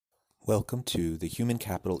Welcome to the Human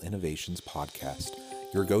Capital Innovations Podcast,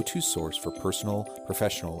 your go-to source for personal,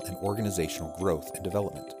 professional, and organizational growth and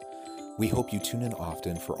development. We hope you tune in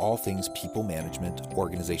often for all things people management,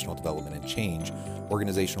 organizational development and change,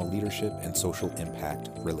 organizational leadership, and social impact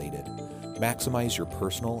related. Maximize your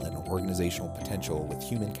personal and organizational potential with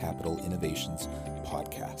Human Capital Innovations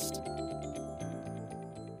Podcast.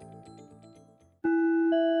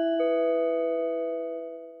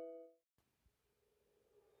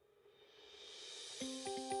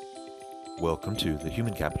 Welcome to the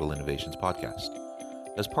Human Capital Innovations Podcast.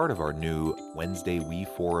 As part of our new Wednesday We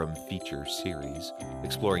Forum feature series,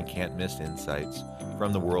 exploring can't-miss insights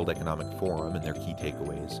from the World Economic Forum and their key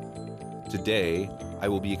takeaways, today I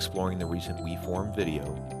will be exploring the recent We Forum video,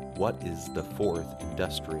 What is the Fourth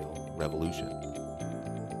Industrial Revolution?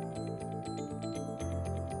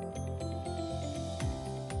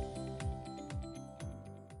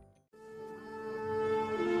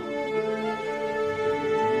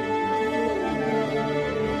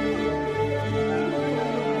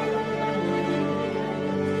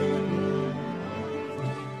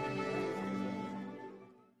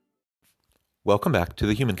 Welcome back to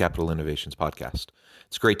the Human Capital Innovations Podcast.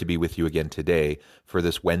 It's great to be with you again today for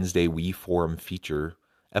this Wednesday We Forum feature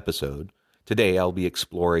episode. Today I'll be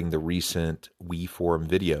exploring the recent We Forum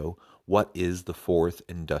video, What is the Fourth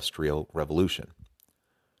Industrial Revolution?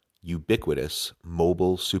 Ubiquitous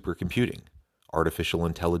mobile supercomputing, artificial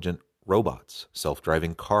intelligent robots,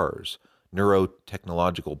 self-driving cars,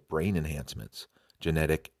 neurotechnological brain enhancements,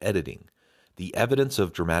 genetic editing. The evidence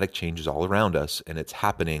of dramatic change is all around us, and it's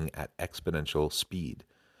happening at exponential speed.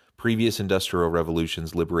 Previous industrial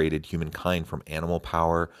revolutions liberated humankind from animal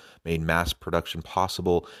power, made mass production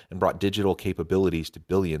possible, and brought digital capabilities to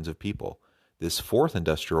billions of people. This fourth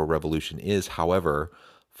industrial revolution is, however,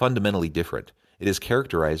 fundamentally different. It is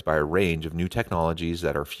characterized by a range of new technologies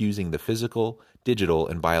that are fusing the physical, digital,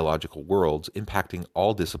 and biological worlds, impacting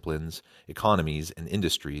all disciplines, economies, and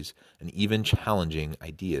industries, and even challenging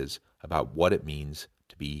ideas about what it means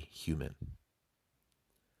to be human.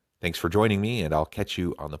 Thanks for joining me, and I'll catch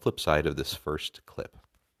you on the flip side of this first clip.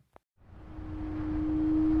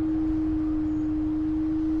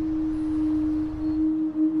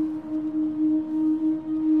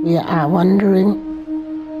 We are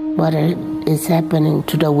wondering what is happening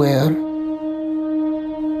to the world.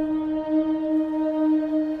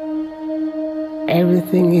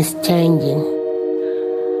 Everything is changing.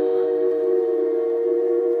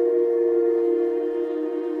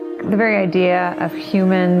 The very idea of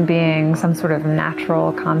human being some sort of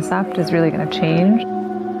natural concept is really going to change.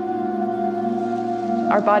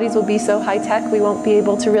 Our bodies will be so high-tech we won't be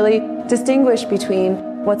able to really distinguish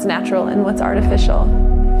between what's natural and what's artificial.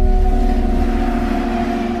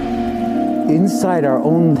 Inside our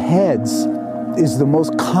own heads is the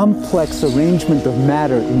most complex arrangement of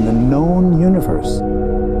matter in the known universe.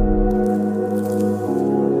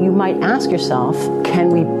 You might ask yourself, can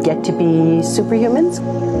we get to be superhumans?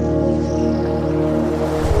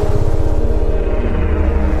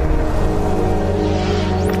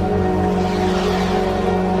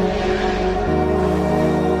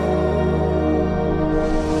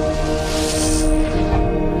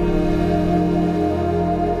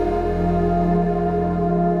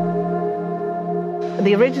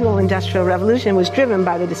 The original Industrial Revolution was driven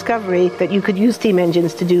by the discovery that you could use steam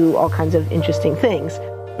engines to do all kinds of interesting things.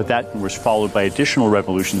 But that was followed by additional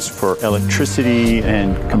revolutions for electricity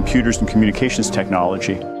and computers and communications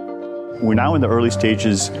technology. We're now in the early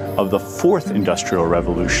stages of the fourth Industrial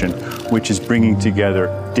Revolution, which is bringing together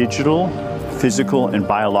digital, physical, and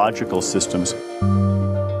biological systems.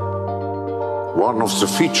 One of the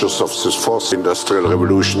features of this fourth Industrial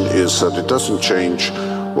Revolution is that it doesn't change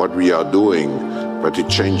what we are doing, but it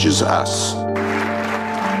changes us.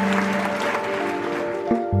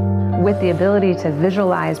 With the ability to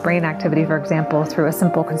visualize brain activity, for example, through a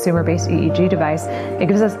simple consumer-based EEG device, it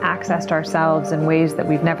gives us access to ourselves in ways that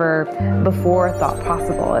we've never before thought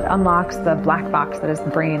possible. It unlocks the black box that is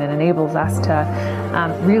the brain and enables us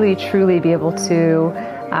to really, truly be able to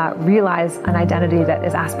realize an identity that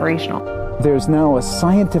is aspirational. There's now a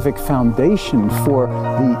scientific foundation for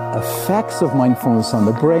the effects of mindfulness on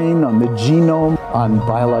the brain, on the genome, on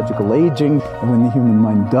biological aging. And when the human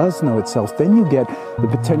mind does know itself, then you get the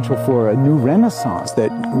potential for a new renaissance that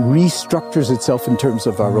restructures itself in terms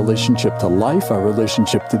of our relationship to life, our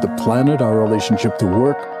relationship to the planet, our relationship to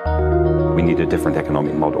work. We need a different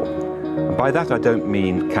economic model. And by that, I don't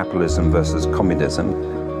mean capitalism versus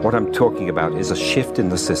communism. What I'm talking about is a shift in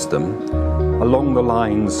the system along the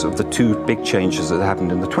lines of the two big changes that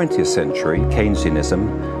happened in the 20th century,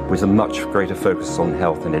 Keynesianism, with a much greater focus on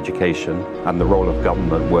health and education and the role of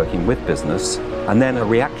government working with business, and then a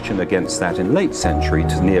reaction against that in late century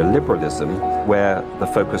to neoliberalism, where the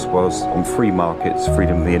focus was on free markets,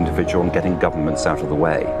 freedom of the individual, and getting governments out of the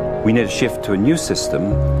way. We need a shift to a new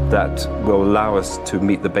system that will allow us to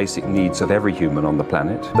meet the basic needs of every human on the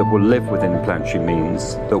planet, that will live within planetary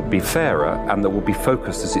means, that will be fairer, and that will be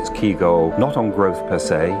focused as its key goal not on growth per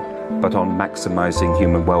se, but on maximizing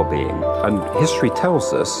human well-being. And history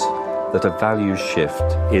tells us that a values shift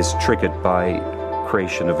is triggered by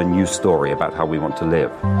creation of a new story about how we want to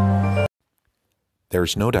live.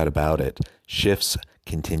 There's no doubt about it. Shifts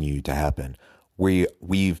continue to happen.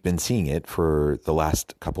 We've been seeing it for the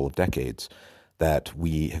last couple of decades, that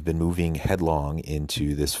we have been moving headlong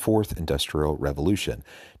into this fourth industrial revolution.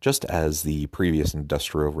 Just as the previous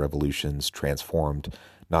industrial revolutions transformed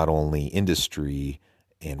not only industry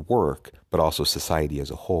and work, but also society as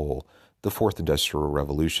a whole, the fourth industrial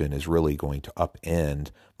revolution is really going to upend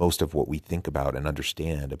most of what we think about and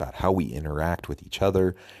understand about how we interact with each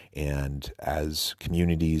other and as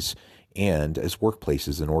communities and as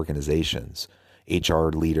workplaces and organizations. HR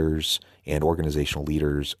leaders and organizational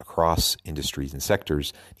leaders across industries and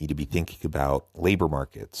sectors need to be thinking about labor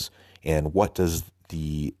markets and what does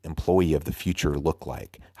the employee of the future look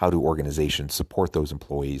like? How do organizations support those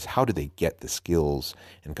employees? How do they get the skills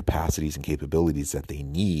and capacities and capabilities that they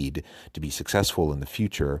need to be successful in the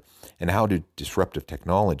future? And how do disruptive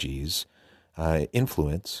technologies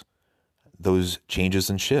influence those changes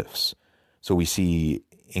and shifts? So we see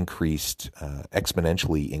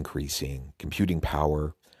exponentially increasing computing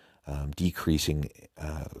power, decreasing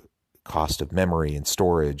cost of memory and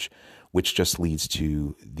storage, which just leads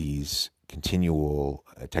to these continual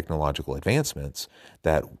technological advancements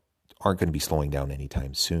that aren't going to be slowing down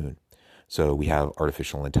anytime soon. So we have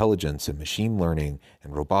artificial intelligence and machine learning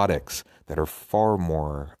and robotics that are far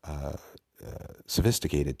more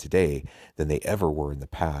sophisticated today than they ever were in the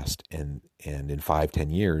past. And in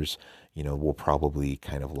 5-10 years, we'll probably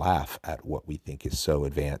kind of laugh at what we think is so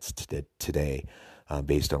advanced today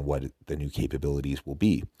based on what the new capabilities will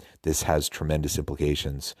be. This has tremendous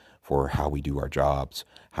implications for how we do our jobs,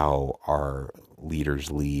 how our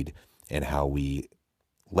leaders lead, and how we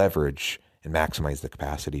leverage and maximize the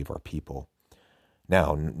capacity of our people.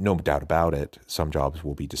 Now, no doubt about it, some jobs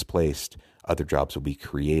will be displaced, other jobs will be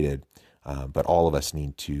created, but all of us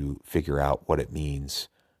need to figure out what it means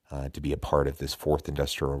to be a part of this fourth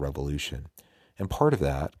industrial revolution. And part of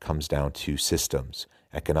that comes down to systems,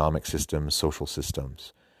 economic systems, social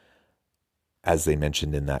systems. As they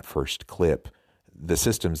mentioned in that first clip, the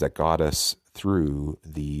systems that got us through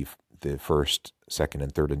the first, second,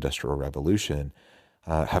 and third industrial revolution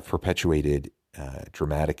have perpetuated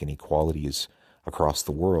dramatic inequalities across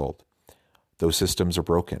the world. Those systems are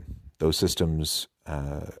broken. Those systems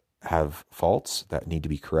have faults that need to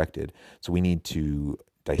be corrected. So we need to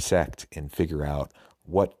dissect and figure out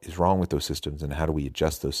what is wrong with those systems and how do we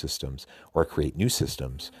adjust those systems or create new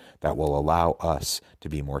systems that will allow us to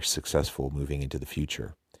be more successful moving into the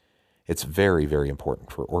future. It's very, very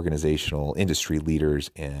important for organizational industry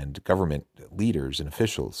leaders and government leaders and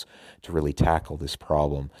officials to really tackle this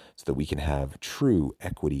problem so that we can have true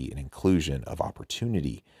equity and inclusion of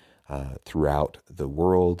opportunity throughout the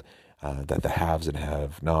world, that the haves and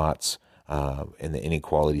have-nots and the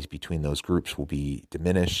inequalities between those groups will be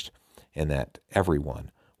diminished, and that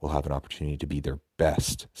everyone will have an opportunity to be their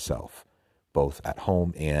best self, both at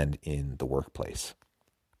home and in the workplace.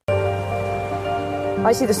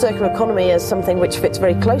 I see the circular economy as something which fits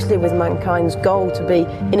very closely with mankind's goal to be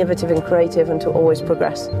innovative and creative and to always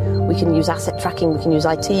progress. We can use asset tracking, we can use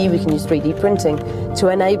IT, we can use 3D printing to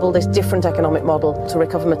enable this different economic model to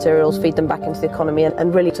recover materials, feed them back into the economy,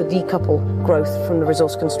 and really to decouple growth from the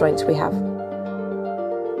resource constraints we have.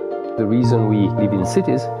 The reason we live in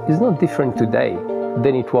cities is not different today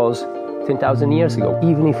than it was 10,000 years ago.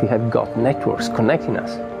 Even if we have got networks connecting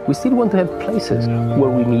us, we still want to have places where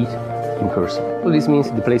we meet in person. So this means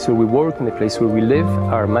the place where we work and the place where we live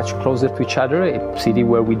are much closer to each other, a city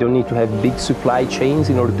where we don't need to have big supply chains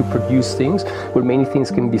in order to produce things, where many things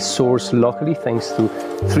can be sourced locally thanks to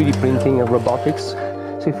 3D printing and robotics.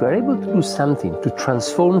 So if we're able to do something to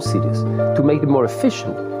transform cities, to make them more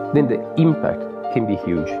efficient, then the impact can be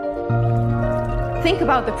huge. Think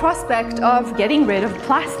about the prospect of getting rid of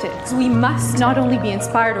plastics. We must not only be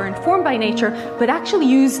inspired or informed by nature, but actually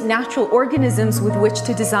use natural organisms with which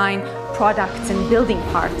to design products and building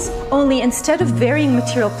parts. Only instead of varying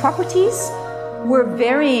material properties, we're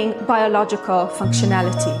varying biological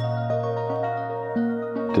functionality.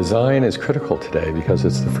 Design is critical today because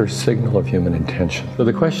it's the first signal of human intention. So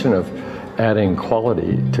the question of adding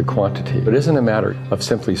quality to quantity, it isn't a matter of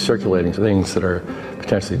simply circulating things that are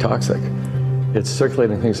potentially toxic. It's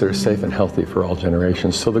circulating things that are safe and healthy for all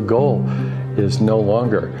generations. So the goal is no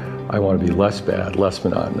longer, I want to be less bad, less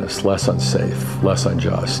monotonous, less unsafe, less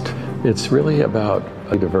unjust. It's really about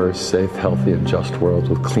a diverse, safe, healthy, and just world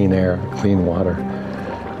with clean air, clean water,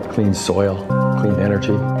 clean soil, clean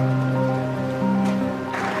energy.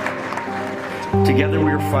 Together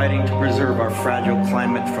we are fighting to preserve our fragile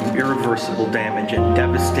climate from irreversible damage and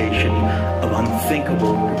devastation of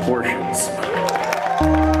unthinkable proportions.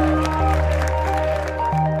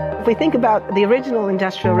 If we think about the original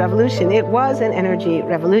Industrial Revolution, it was an energy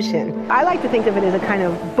revolution. I like to think of it as a kind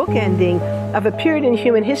of bookending of a period in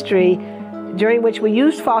human history during which we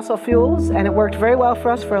used fossil fuels, and it worked very well for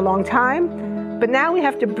us for a long time. But now we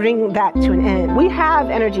have to bring that to an end. We have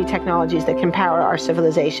energy technologies that can power our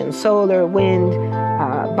civilization: solar, wind,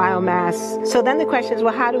 biomass. So then the question is,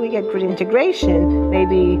 well, how do we get grid integration?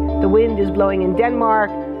 Maybe the wind is blowing in Denmark,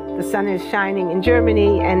 the sun is shining in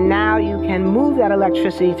Germany, and now you can move that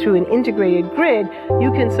electricity through an integrated grid.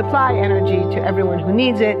 You can supply energy to everyone who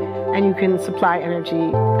needs it, and you can supply energy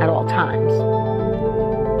at all times.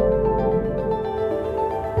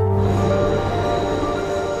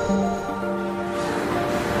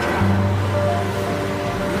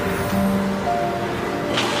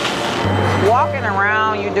 Walking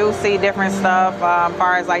around, you do see different stuff as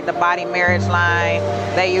far as like the body marriage line.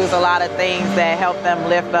 They use a lot of things that help them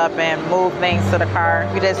lift up and move things to the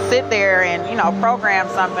car. You just sit there and, program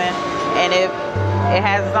something, and it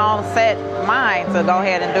has its own set mind to go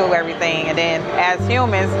ahead and do everything. And then as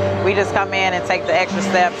humans, we just come in and take the extra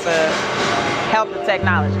steps to help the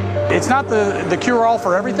technology. It's not the cure-all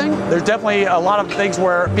for everything. There's definitely a lot of things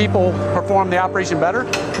where people perform the operation better,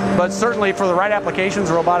 but certainly for the right applications,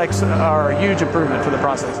 robotics are a huge improvement for the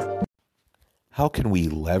process. How can we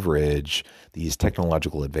leverage these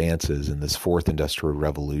technological advances in this fourth industrial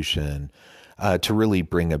revolution to really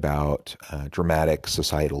bring about dramatic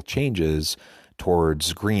societal changes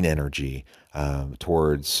towards green energy,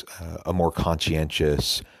 towards a more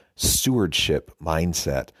conscientious stewardship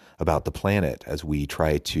mindset about the planet as we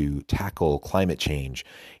try to tackle climate change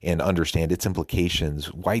and understand its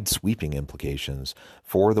implications, wide-sweeping implications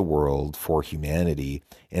for the world, for humanity,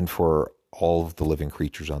 and for all of the living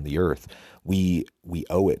creatures on the earth. We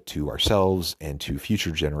owe it to ourselves and to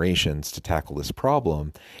future generations to tackle this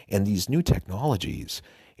problem, and these new technologies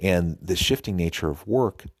and the shifting nature of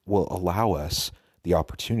work will allow us the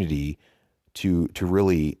opportunity to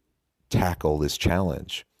really tackle this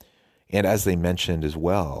challenge. And as they mentioned as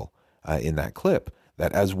well in that clip,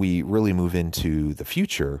 that as we really move into the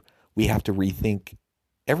future, we have to rethink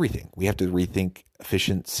everything. We have to rethink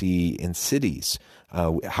efficiency in cities,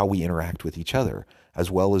 how we interact with each other,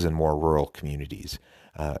 as well as in more rural communities.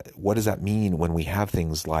 What does that mean when we have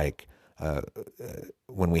things like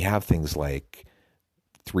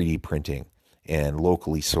 3D printing and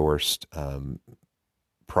locally sourced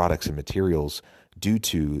products and materials due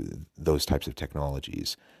to those types of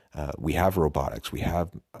technologies? We have robotics, we have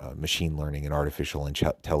machine learning and artificial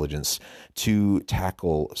intelligence to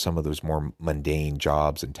tackle some of those more mundane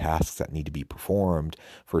jobs and tasks that need to be performed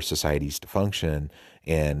for societies to function,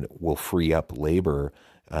 and will free up labor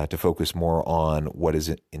to focus more on what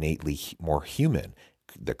is innately more human,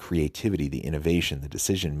 the creativity, the innovation, the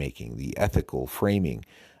decision-making, the ethical framing,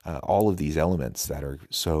 all of these elements that are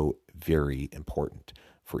so very important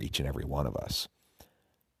for each and every one of us.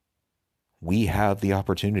 We have the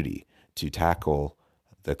opportunity to tackle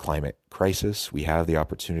the climate crisis. We have the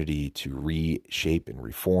opportunity to reshape and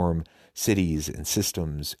reform cities and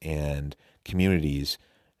systems and communities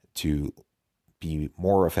to be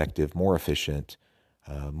more effective, more efficient,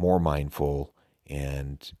 more mindful,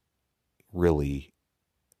 and really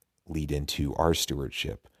lead into our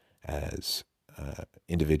stewardship as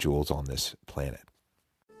individuals on this planet.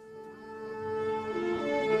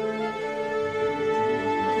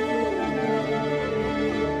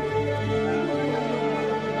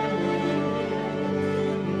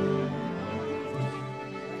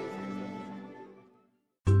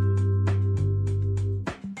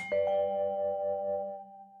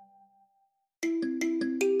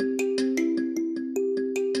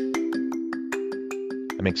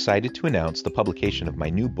 I'm excited to announce the publication of my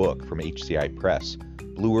new book from HCI Press,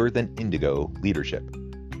 Bluer Than Indigo Leadership: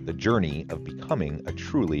 The Journey of Becoming a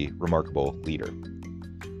Truly Remarkable Leader.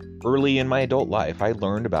 Early in my adult life, I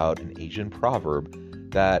learned about an Asian proverb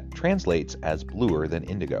that translates as bluer than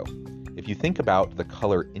indigo. If you think about the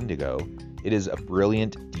color indigo, it is a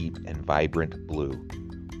brilliant, deep, and vibrant blue.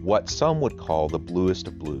 what some would call the bluest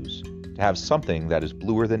of blues. To have something that is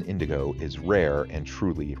bluer than indigo is rare and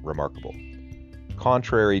truly remarkable.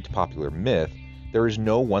 Contrary to popular myth, there is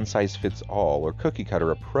no one-size-fits-all or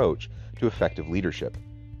cookie-cutter approach to effective leadership.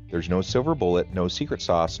 There's no silver bullet, no secret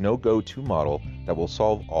sauce, no go-to model that will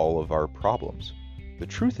solve all of our problems. The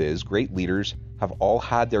truth is, great leaders have all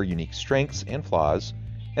had their unique strengths and flaws,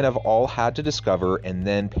 and have all had to discover and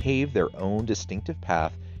then pave their own distinctive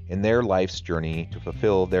path in their life's journey to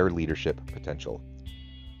fulfill their leadership potential.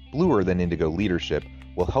 Bluer than indigo leadership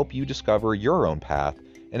will help you discover your own path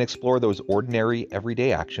and explore those ordinary,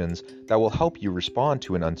 everyday actions that will help you respond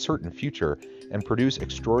to an uncertain future and produce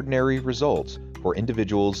extraordinary results for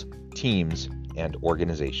individuals, teams, and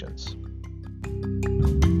organizations.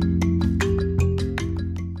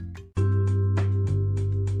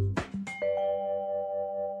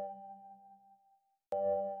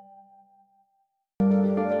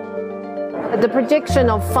 The projection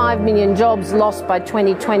of 5 million jobs lost by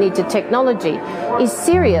 2020 to technology is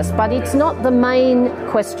serious, but it's not the main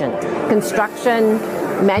question. Construction,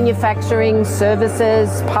 manufacturing,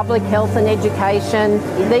 services, public health and education,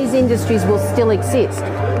 these industries will still exist.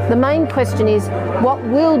 The main question is, what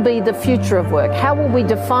will be the future of work? How will we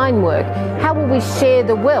define work? How will we share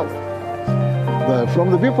the wealth?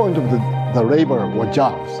 From the viewpoint of the labor or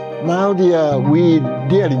jobs, now we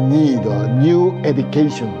really need new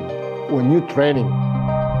education or new training.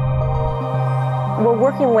 We're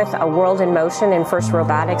working with a World in Motion and First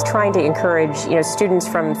Robotics, trying to encourage students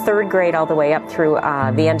from third grade all the way up through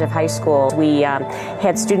the end of high school. We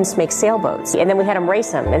had students make sailboats, and then we had them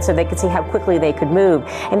race them, and so they could see how quickly they could move.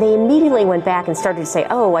 And they immediately went back and started to say,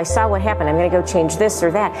 oh, I saw what happened, I'm going to go change this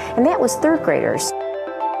or that. And that was third graders.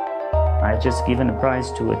 I just given a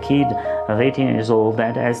prize to a kid of 18 years old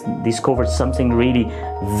that has discovered something really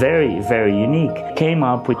very, very unique. Came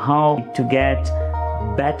up with how to get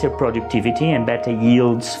better productivity and better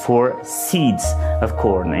yields for seeds of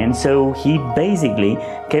corn. And so he basically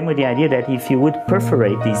came with the idea that if you would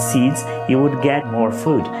perforate these seeds, you would get more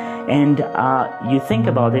food. And you think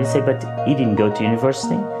about it and say, but he didn't go to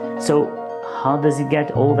university. So how does he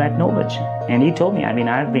get all that knowledge? And he told me,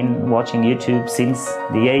 I've been watching YouTube since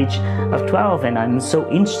the age of 12, and I'm so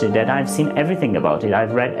interested that I've seen everything about it.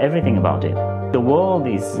 I've read everything about it. The world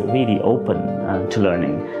is really open to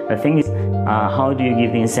learning. The thing is, how do you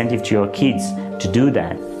give the incentive to your kids to do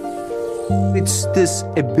that? It's this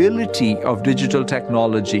ability of digital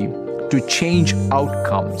technology to change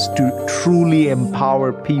outcomes, to truly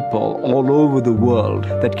empower people all over the world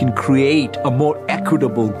that can create a more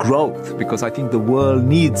equitable growth, because I think the world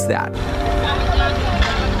needs that.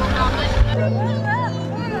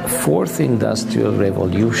 Fourth industrial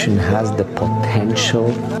revolution has the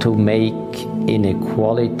potential to make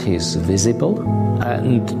inequalities visible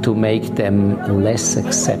and to make them less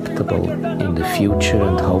acceptable in the future,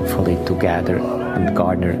 and hopefully to gather and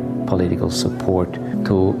garner political support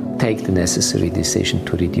to take the necessary decision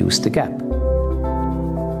to reduce the gap.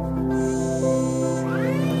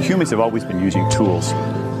 Humans have always been using tools,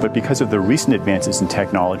 but because of the recent advances in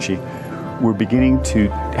technology, we're beginning to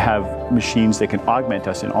have machines that can augment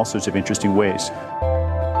us in all sorts of interesting ways.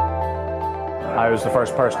 I was the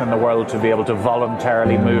first person in the world to be able to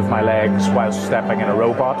voluntarily move my legs while stepping in a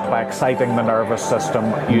robot by exciting the nervous system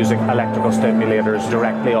using electrical stimulators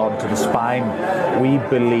directly onto the spine. We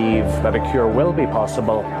believe that a cure will be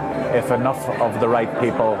possible if enough of the right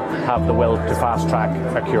people have the will to fast-track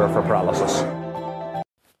a cure for paralysis.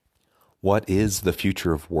 What is the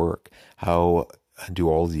future of work? How do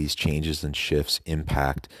all these changes and shifts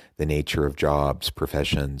impact the nature of jobs,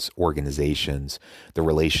 professions, organizations, the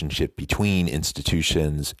relationship between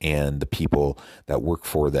institutions and the people that work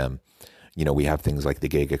for them? We have things like the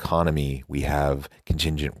gig economy, we have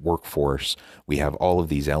contingent workforce, we have all of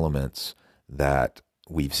these elements that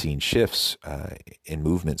we've seen shifts in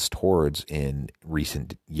movements towards in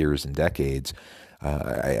recent years and decades.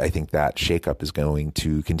 I think that shakeup is going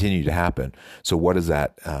to continue to happen. So what does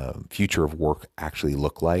that future of work actually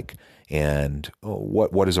look like? And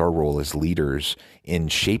what is our role as leaders in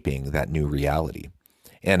shaping that new reality?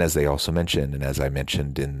 And as they also mentioned, and as I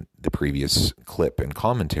mentioned in the previous clip and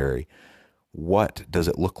commentary, what does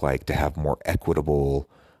it look like to have more equitable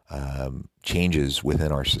changes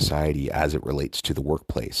within our society as it relates to the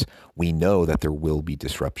workplace? We know that there will be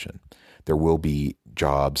disruption. There will be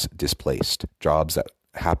jobs displaced, jobs that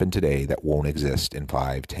happen today that won't exist in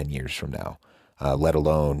 5, 10 years from now, let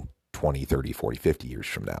alone 20, 30, 40, 50 years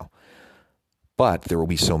from now. But there will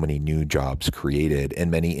be so many new jobs created,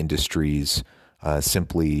 and many industries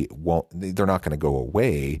simply won't, they're not going to go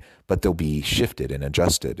away, but they'll be shifted and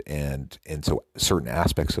adjusted. And so certain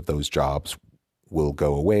aspects of those jobs will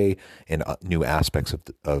go away and new aspects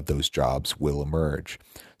of those jobs will emerge.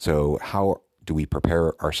 So how do we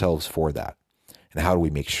prepare ourselves for that? And how do we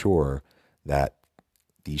make sure that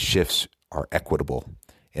these shifts are equitable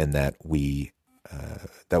and that we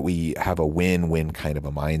have a win-win kind of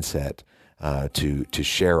a mindset to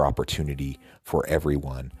share opportunity for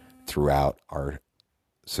everyone throughout our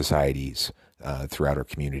societies, throughout our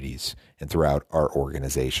communities, and throughout our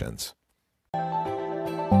organizations.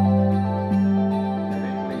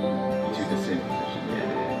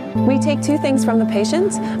 We take two things from the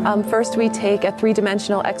patient. First, we take a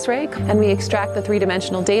three-dimensional X-ray and we extract the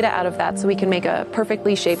three-dimensional data out of that so we can make a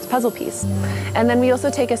perfectly shaped puzzle piece. And then we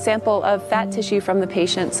also take a sample of fat tissue from the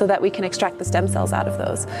patient so that we can extract the stem cells out of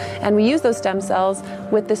those. And we use those stem cells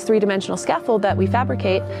with this three-dimensional scaffold that we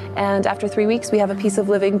fabricate, and after 3 weeks we have a piece of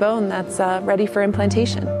living bone that's ready for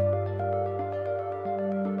implantation.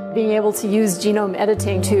 Being able to use genome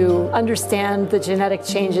editing to understand the genetic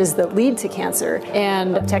changes that lead to cancer,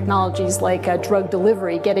 and technologies like drug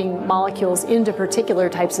delivery, getting molecules into particular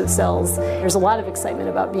types of cells. There's a lot of excitement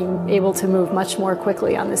about being able to move much more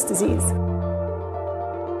quickly on this disease.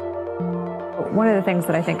 One of the things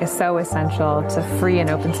that I think is so essential to free and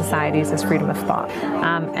open societies is freedom of thought.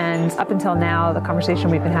 And up until now, the conversation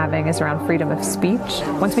we've been having is around freedom of speech.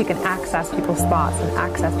 Once we can access people's thoughts and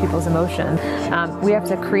access people's emotion, we have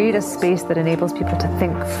to create a space that enables people to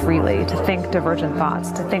think freely, to think divergent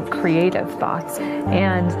thoughts, to think creative thoughts.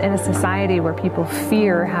 And in a society where people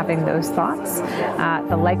fear having those thoughts,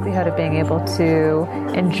 the likelihood of being able to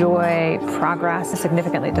enjoy progress is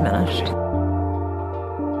significantly diminished.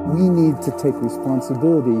 We need to take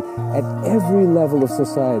responsibility at every level of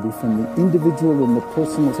society, from the individual and the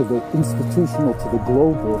personal to the institutional to the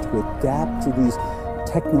global, to adapt to these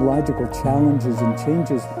technological challenges and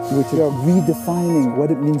changes which are redefining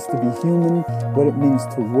what it means to be human, what it means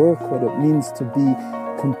to work, what it means to be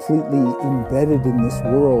completely embedded in this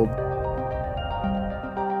world.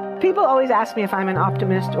 People always ask me if I'm an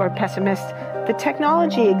optimist or a pessimist. The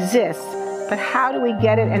technology exists, but how do we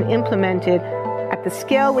get it and implement it at the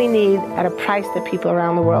scale we need at a price that people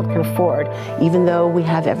around the world can afford? Even though we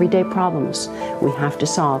have everyday problems we have to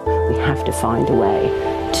solve, we have to find a way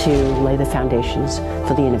to lay the foundations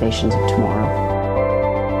for the innovations of tomorrow.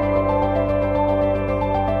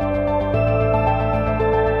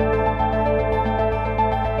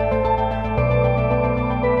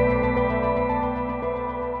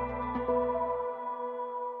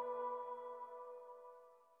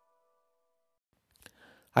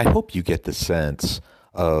 I hope you get the sense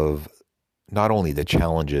of not only the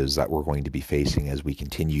challenges that we're going to be facing as we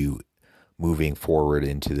continue moving forward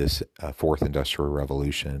into this fourth industrial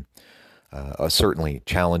revolution, certainly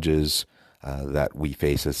challenges that we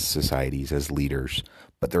face as societies, as leaders,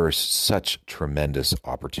 but there is such tremendous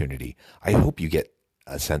opportunity. I hope you get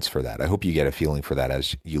a sense for that. I hope you get a feeling for that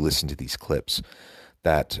as you listen to these clips,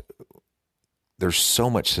 that there's so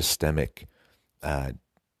much systemic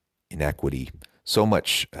inequity, so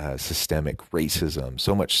much systemic racism,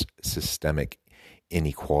 so much systemic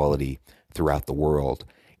inequality throughout the world.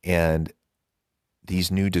 And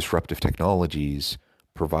these new disruptive technologies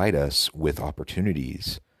provide us with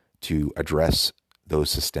opportunities to address those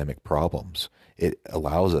systemic problems. It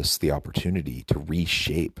allows us the opportunity to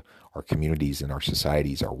reshape our communities and our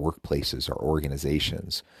societies, our workplaces, our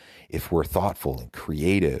organizations. If we're thoughtful and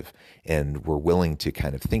creative and we're willing to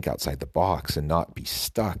kind of think outside the box and not be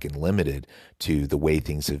stuck and limited to the way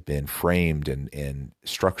things have been framed and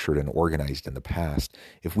structured and organized in the past,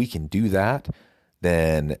 if we can do that,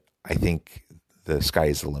 then I think the sky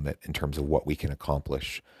is the limit in terms of what we can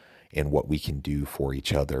accomplish and what we can do for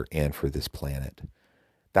each other and for this planet.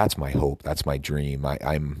 That's my hope. That's my dream.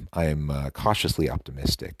 I'm cautiously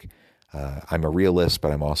optimistic. I'm a realist,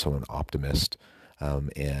 but I'm also an optimist.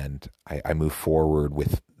 And I move forward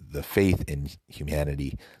with the faith in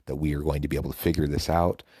humanity that we are going to be able to figure this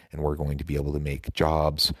out, and we're going to be able to make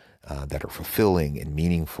jobs that are fulfilling and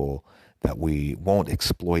meaningful, that we won't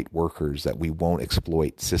exploit workers, that we won't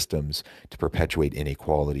exploit systems to perpetuate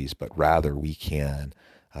inequalities, but rather we can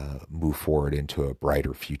move forward into a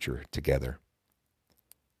brighter future together.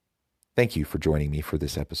 Thank you for joining me for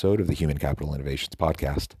this episode of the Human Capital Innovations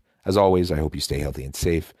Podcast. As always, I hope you stay healthy and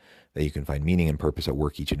safe, that you can find meaning and purpose at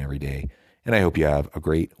work each and every day, and I hope you have a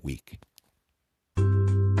great week.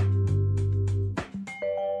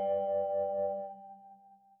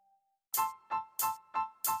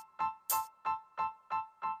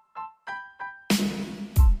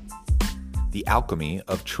 The alchemy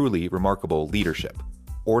of truly remarkable leadership.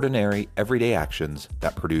 Ordinary, everyday actions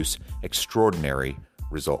that produce extraordinary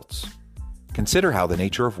results. Consider how the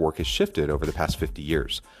nature of work has shifted over the past 50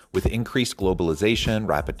 years. With increased globalization,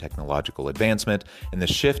 rapid technological advancement, and the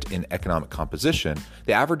shift in economic composition,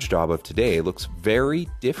 the average job of today looks very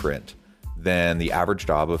different than the average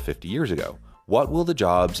job of 50 years ago. What will the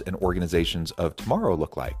jobs and organizations of tomorrow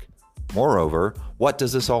look like? Moreover, what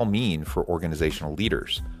does this all mean for organizational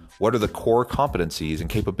leaders? What are the core competencies and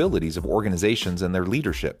capabilities of organizations and their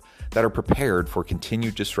leadership that are prepared for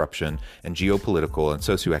continued disruption and geopolitical and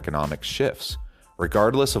socioeconomic shifts?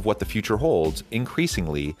 Regardless of what the future holds,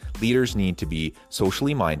 increasingly, leaders need to be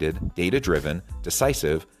socially minded, data-driven,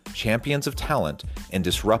 decisive, champions of talent, and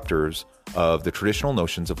disruptors of the traditional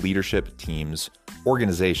notions of leadership, teams,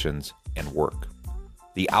 organizations, and work.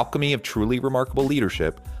 The alchemy of truly remarkable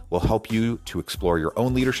leadership will help you to explore your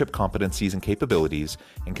own leadership competencies and capabilities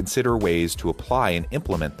and consider ways to apply and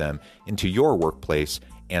implement them into your workplace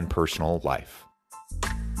and personal life.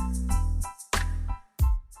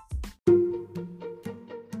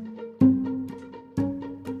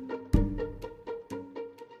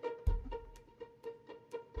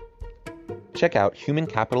 Check out Human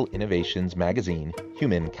Capital Innovations magazine,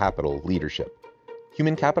 Human Capital Leadership.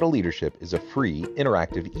 Human Capital Leadership is a free,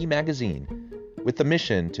 interactive e-magazine with the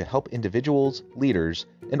mission to help individuals, leaders,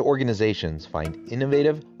 and organizations find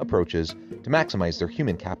innovative approaches to maximize their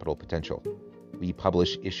human capital potential. We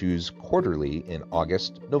publish issues quarterly in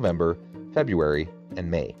August, November, February, and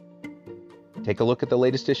May. Take a look at the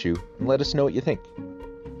latest issue and let us know what you think.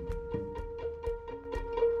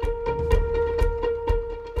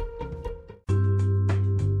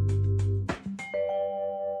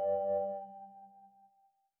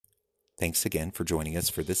 Thanks again for joining us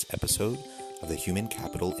for this episode of the Human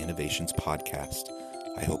Capital Innovations Podcast.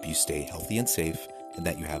 I hope you stay healthy and safe and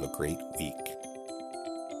that you have a great week.